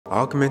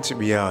Augmented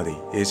reality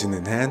is an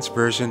enhanced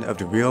version of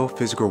the real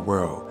physical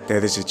world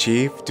that is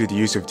achieved through the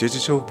use of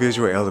digital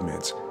visual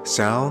elements,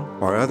 sound,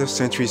 or other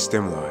sensory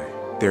stimuli.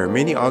 There are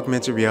many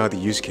augmented reality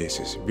use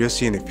cases we'll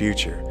see in the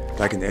future,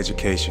 like in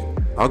education.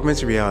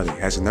 Augmented reality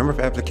has a number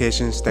of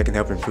applications that can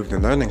help improve the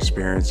learning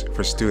experience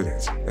for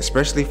students,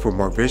 especially for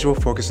more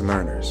visual-focused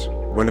learners.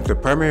 One of the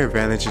primary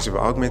advantages of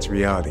augmented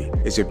reality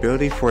is the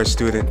ability for a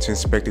student to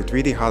inspect a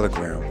 3D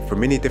hologram from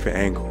many different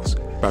angles.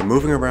 By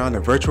moving around a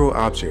virtual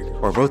object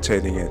or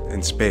rotating it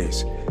in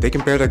space, they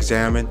can better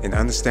examine and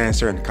understand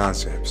certain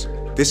concepts.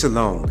 This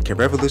alone can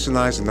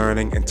revolutionize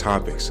learning in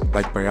topics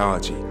like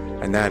biology,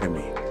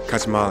 anatomy,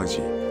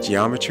 cosmology,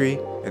 geometry,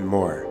 and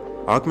more.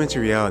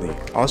 Augmented reality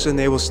also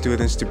enables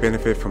students to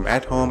benefit from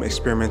at-home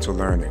experimental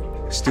learning.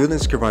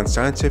 Students can run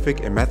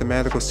scientific and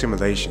mathematical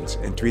simulations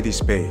in 3D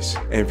space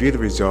and view the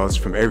results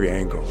from every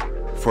angle.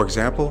 For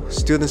example,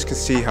 students can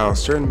see how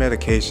certain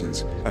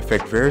medications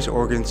affect various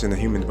organs in the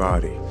human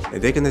body,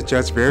 and they can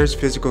adjust various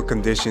physical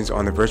conditions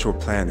on the virtual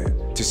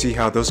planet to see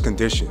how those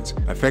conditions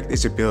affect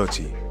its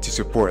ability to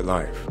support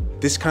life.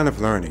 This kind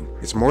of learning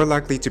is more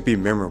likely to be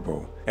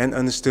memorable and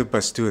understood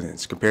by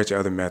students compared to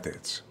other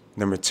methods.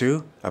 Number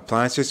 2,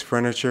 appliances,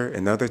 furniture,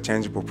 and other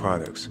tangible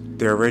products.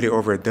 There are already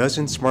over a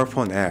dozen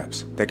smartphone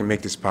apps that can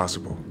make this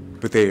possible.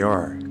 With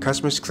AR,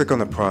 customers click on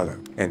the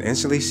product and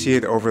instantly see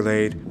it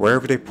overlaid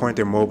wherever they point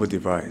their mobile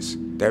device.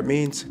 That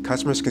means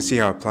customers can see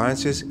how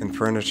appliances and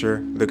furniture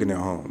look in their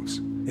homes.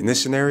 In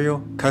this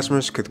scenario,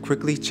 customers could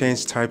quickly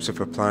change types of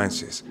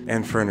appliances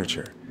and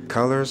furniture,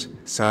 colors,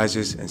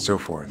 sizes, and so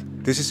forth.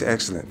 This is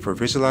excellent for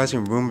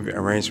visualizing room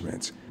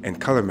arrangements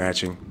and color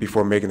matching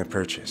before making a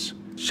purchase.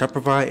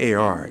 Shopify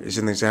AR is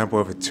an example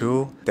of a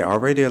tool that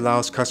already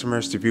allows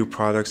customers to view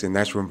products in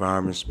natural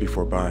environments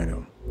before buying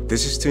them.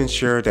 This is to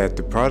ensure that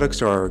the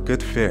products are a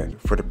good fit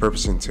for the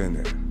purpose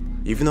intended.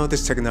 Even though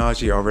this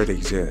technology already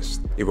exists,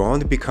 it will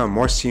only become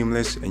more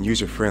seamless and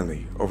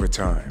user-friendly over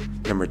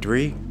time. Number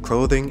 3,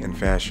 clothing and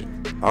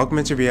fashion.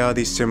 Augmented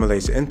reality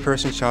simulates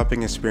in-person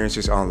shopping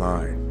experiences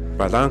online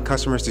by allowing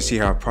customers to see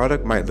how a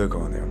product might look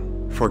on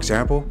them. For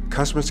example,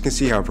 customers can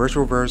see how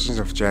virtual versions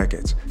of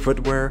jackets,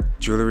 footwear,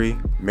 jewelry,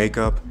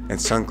 makeup, and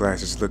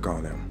sunglasses look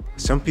on them.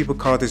 Some people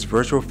call this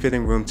virtual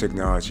fitting room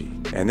technology,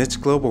 and its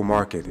global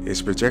market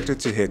is projected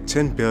to hit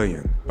 $10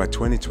 billion by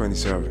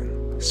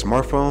 2027.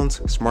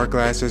 Smartphones, smart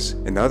glasses,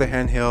 and other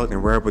handheld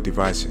and wearable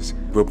devices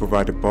will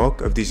provide the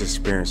bulk of these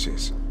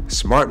experiences.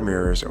 Smart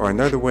mirrors are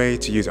another way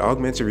to use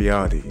augmented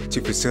reality to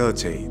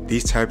facilitate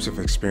these types of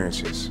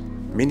experiences.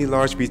 Many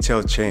large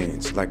retail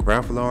chains like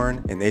Ralph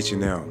Lauren and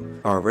H&M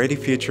are already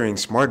featuring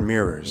smart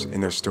mirrors in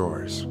their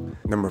stores.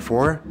 Number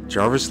 4,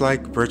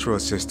 Jarvis-like virtual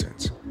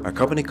assistants. A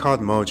company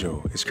called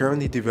Mojo is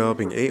currently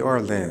developing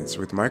AR lens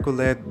with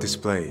micro-LED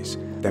displays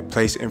that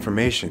place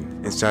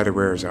information inside the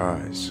wearer's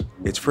eyes.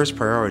 Its first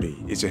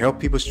priority is to help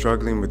people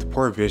struggling with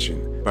poor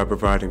vision by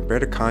providing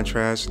better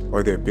contrast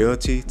or the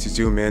ability to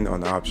zoom in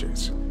on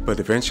objects. But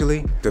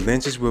eventually, the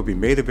lenses will be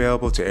made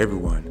available to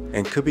everyone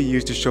and could be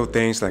used to show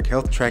things like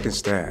health tracking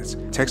stats,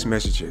 text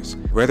messages,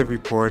 weather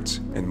reports,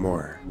 and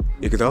more.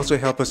 It could also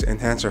help us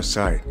enhance our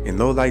sight in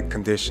low light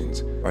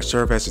conditions or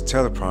serve as a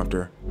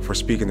teleprompter for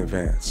speaking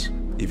events.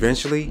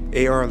 Eventually,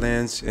 AR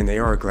lens and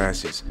AR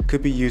glasses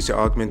could be used to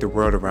augment the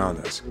world around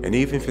us and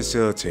even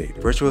facilitate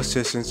virtual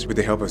assistants with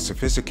the help of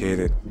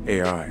sophisticated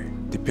AI.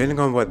 Depending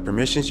on what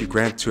permissions you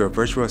grant to a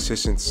virtual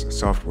assistant's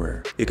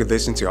software, it could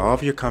listen to all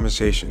of your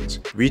conversations,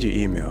 read your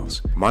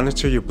emails,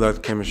 monitor your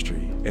blood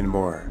chemistry, and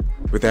more.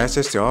 With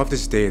access to all of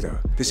this data,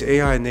 this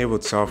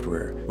AI-enabled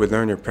software will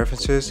learn your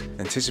preferences,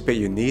 anticipate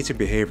your needs and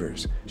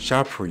behaviors,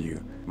 shop for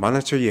you,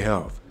 monitor your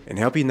health, and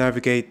help you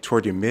navigate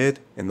toward your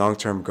mid- and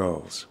long-term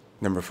goals.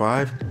 Number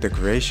 5, the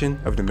creation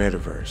of the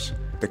metaverse.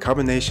 The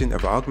combination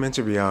of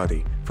augmented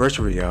reality,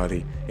 virtual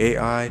reality,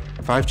 AI,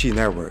 5G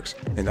networks,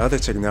 and other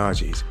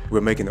technologies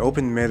will make an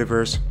open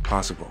metaverse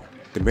possible.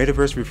 The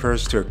metaverse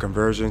refers to a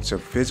convergence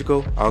of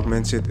physical,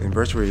 augmented, and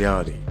virtual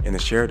reality in a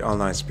shared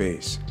online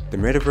space. The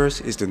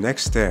metaverse is the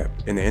next step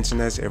in the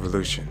internet's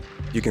evolution.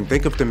 You can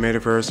think of the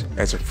metaverse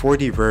as a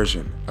 4D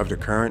version of the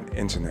current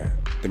internet.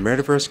 The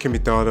metaverse can be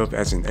thought of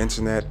as an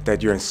internet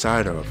that you're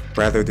inside of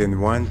rather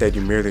than one that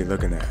you're merely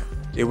looking at.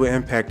 It will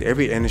impact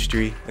every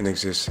industry in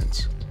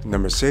existence.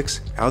 Number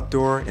 6,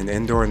 outdoor and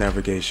indoor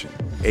navigation.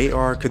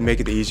 AR could make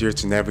it easier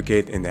to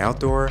navigate in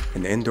outdoor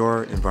and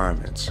indoor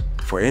environments.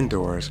 For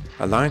indoors,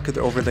 a line could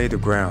overlay the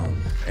ground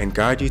and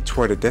guide you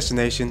toward a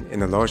destination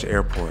in a large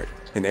airport,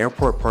 an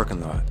airport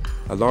parking lot,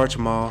 a large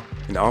mall,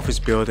 an office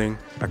building,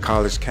 a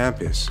college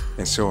campus,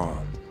 and so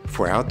on.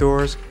 For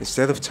outdoors,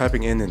 instead of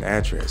typing in an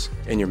address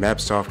in your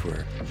map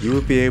software, you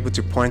will be able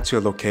to point to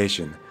a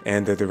location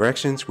and the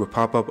directions will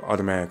pop up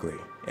automatically.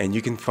 And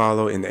you can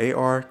follow an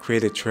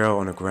AR-created trail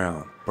on the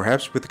ground,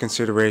 perhaps with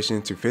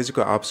consideration to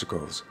physical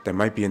obstacles that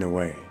might be in the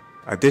way.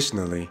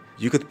 Additionally,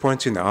 you could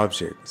point to an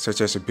object, such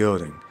as a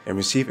building, and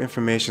receive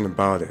information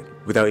about it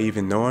without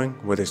even knowing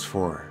what it's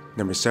for.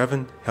 Number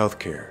 7,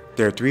 healthcare.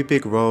 There are 3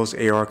 big roles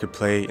AR could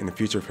play in the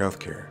future of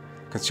healthcare: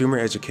 consumer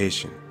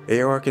education,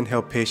 AR can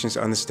help patients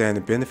understand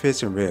the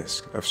benefits and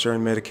risks of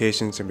certain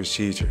medications and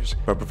procedures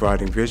by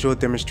providing visual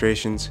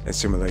demonstrations and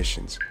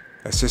simulations.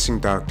 Assisting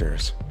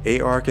doctors.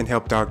 AR can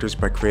help doctors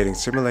by creating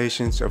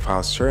simulations of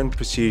how certain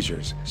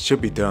procedures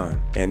should be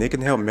done, and it can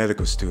help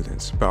medical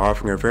students by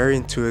offering a very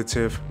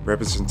intuitive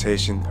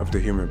representation of the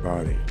human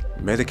body.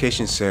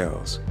 Medication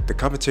sales. The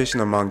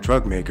competition among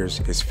drug makers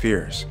is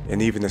fierce,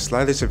 and even the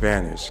slightest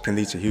advantage can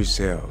lead to huge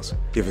sales.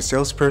 If a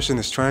salesperson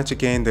is trying to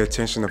gain the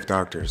attention of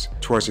doctors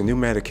towards a new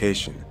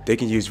medication, they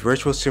can use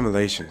virtual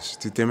simulations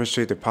to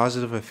demonstrate the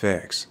positive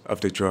effects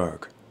of the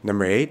drug.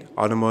 Number 8.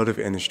 Automotive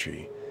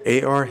industry.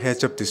 AR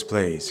heads-up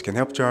displays can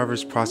help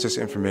drivers process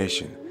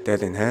information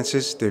that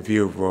enhances their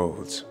view of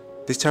roads.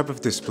 This type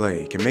of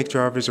display can make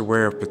drivers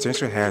aware of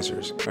potential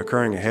hazards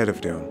occurring ahead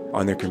of them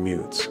on their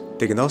commutes.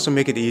 They can also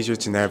make it easier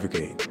to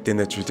navigate than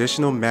the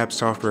traditional map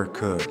software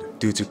could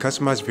due to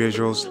customized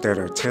visuals that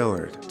are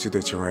tailored to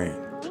the terrain.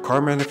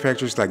 Car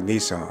manufacturers like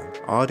Nissan,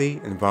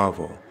 Audi, and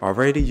Volvo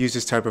already use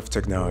this type of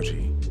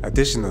technology.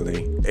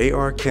 Additionally,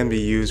 AR can be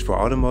used for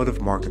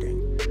automotive marketing.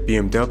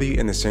 BMW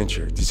and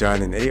Accenture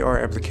designed an AR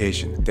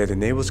application that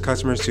enables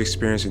customers to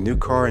experience a new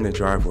car in the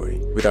driveway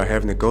without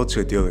having to go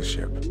to a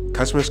dealership.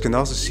 Customers can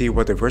also see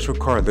what the virtual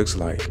car looks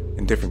like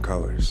in different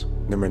colors.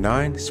 Number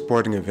 9.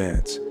 Sporting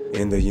events.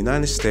 In the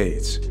United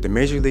States, the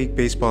Major League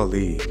Baseball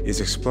League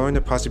is exploring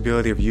the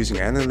possibility of using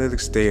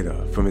analytics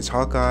data from its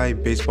Hawkeye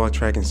baseball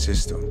tracking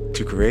system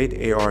to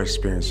create AR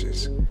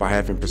experiences. By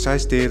having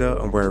precise data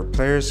on where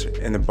players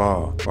and the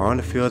ball are on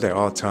the field at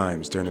all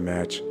times during the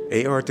match,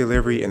 AR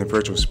delivery in a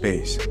virtual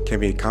space can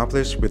be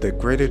accomplished with a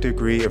greater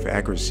degree of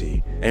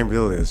accuracy and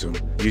realism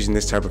using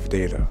this type of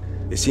data.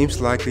 It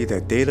seems likely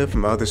that data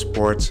from other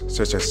sports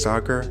such as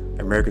soccer,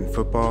 American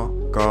football,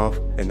 golf,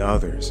 and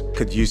others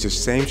could use the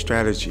same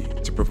strategy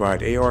to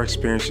provide AR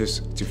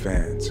experiences to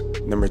fans.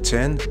 Number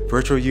 10.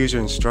 Virtual user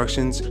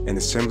instructions and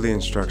assembly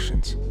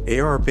instructions.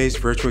 AR-based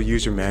virtual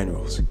user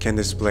manuals can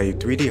display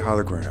 3D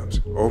holograms,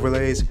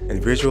 overlays,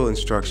 and visual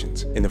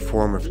instructions in the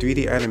form of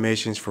 3D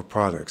animations for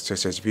products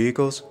such as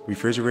vehicles,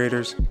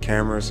 refrigerators,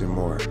 cameras, and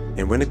more.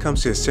 And when it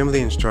comes to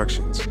assembly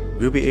instructions,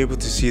 we'll be able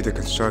to see the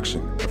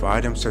construction of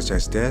items such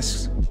as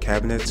desks,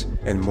 cabinets,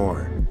 and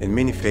more in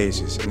many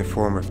phases in the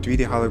form of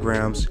 3D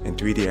holograms and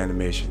 3D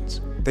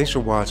animations. Thanks for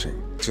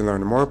watching. To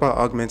learn more about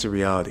augmented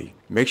reality,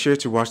 make sure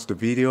to watch the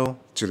video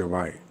to the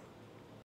right.